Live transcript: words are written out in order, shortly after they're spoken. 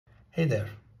Hey there.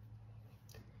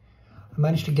 I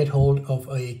managed to get hold of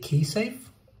a key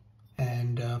safe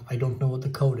and I don't know what the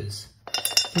code is.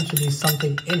 Seems to be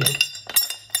something in it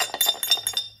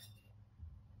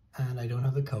and I don't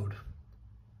have the code.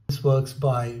 This works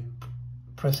by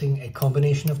pressing a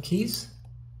combination of keys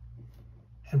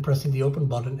and pressing the open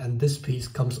button, and this piece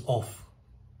comes off.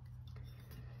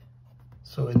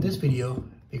 So in this video,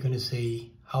 we're going to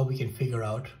see how we can figure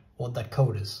out what that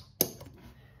code is.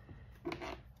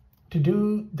 To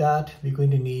do that, we're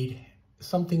going to need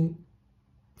something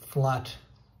flat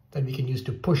that we can use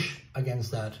to push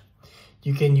against that.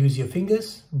 You can use your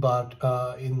fingers, but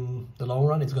in the long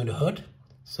run, it's going to hurt.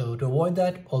 So to avoid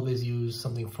that, always use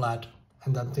something flat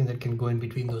and something that can go in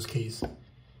between those keys.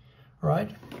 All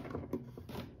right.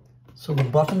 So the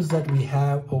buttons that we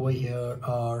have over here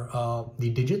are the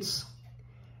digits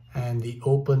and the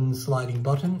open sliding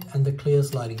button and the clear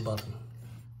sliding button.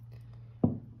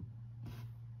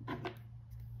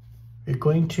 We're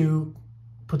going to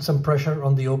put some pressure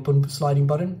on the open sliding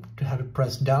button to have it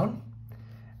pressed down,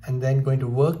 and then going to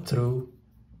work through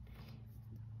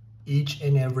each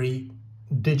and every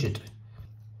digit.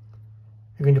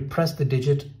 We're going to press the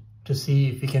digit to see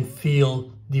if we can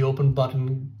feel the open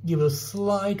button give a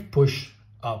slight push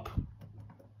up.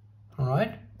 All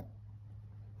right.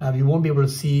 Now you won't be able to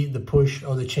see the push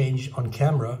or the change on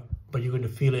camera, but you're going to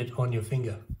feel it on your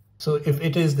finger. So if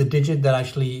it is the digit that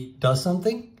actually does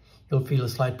something, you'll feel a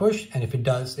slight push, and if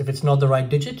it's not the right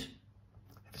digit,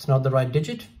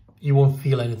 you won't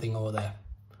feel anything over there.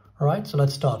 All right, so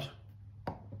let's start.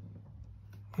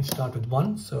 Let's start with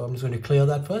 1. So I'm just going to clear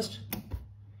that first.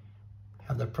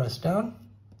 Have that pressed down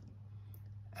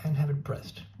and have it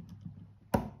pressed.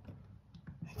 I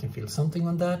can feel something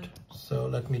on that. So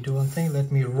let me do one thing.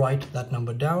 Let me write that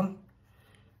number down.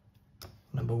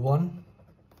 Number 1.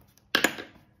 Put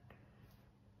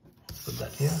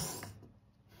that here.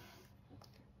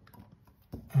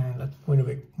 And I'm going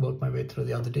to work my way through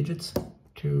the other digits.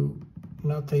 2,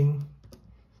 nothing.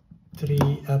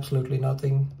 3, absolutely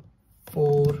nothing.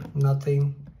 4,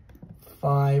 nothing.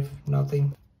 5,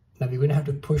 nothing. Now we're going to have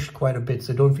to push quite a bit,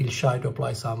 so don't feel shy to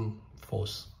apply some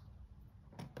force.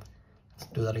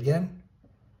 Let's do that again.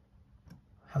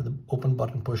 Have the open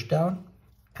button pushed down,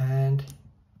 and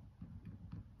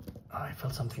I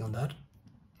felt something on that.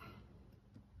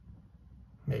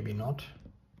 Maybe not.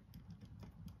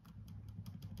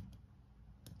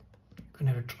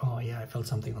 Oh yeah, I felt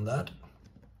something on that.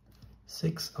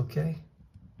 6, okay.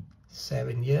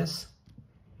 7, yes.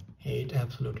 8,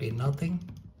 absolutely nothing.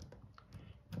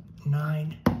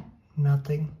 9,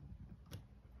 nothing.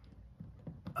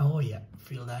 Oh yeah,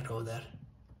 feel that over there.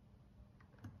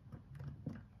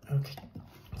 Okay,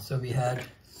 so we had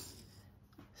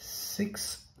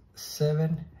 6,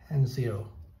 7, and 0.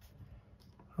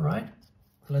 All right,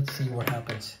 let's see what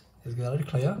happens. Let's get it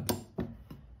clear.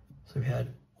 So we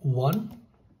had 1,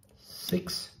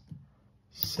 6,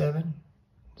 7,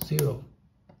 0.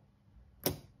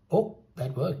 Oh,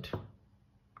 that worked.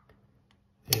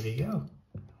 There we go.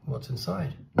 What's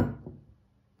inside?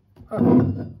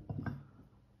 Oh.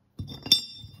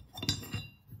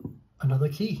 Another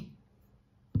key.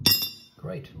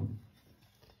 Great.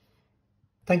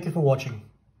 Thank you for watching.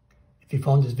 If you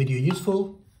found this video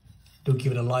useful, do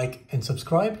give it a like and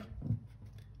subscribe,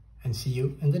 and see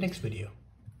you in the next video.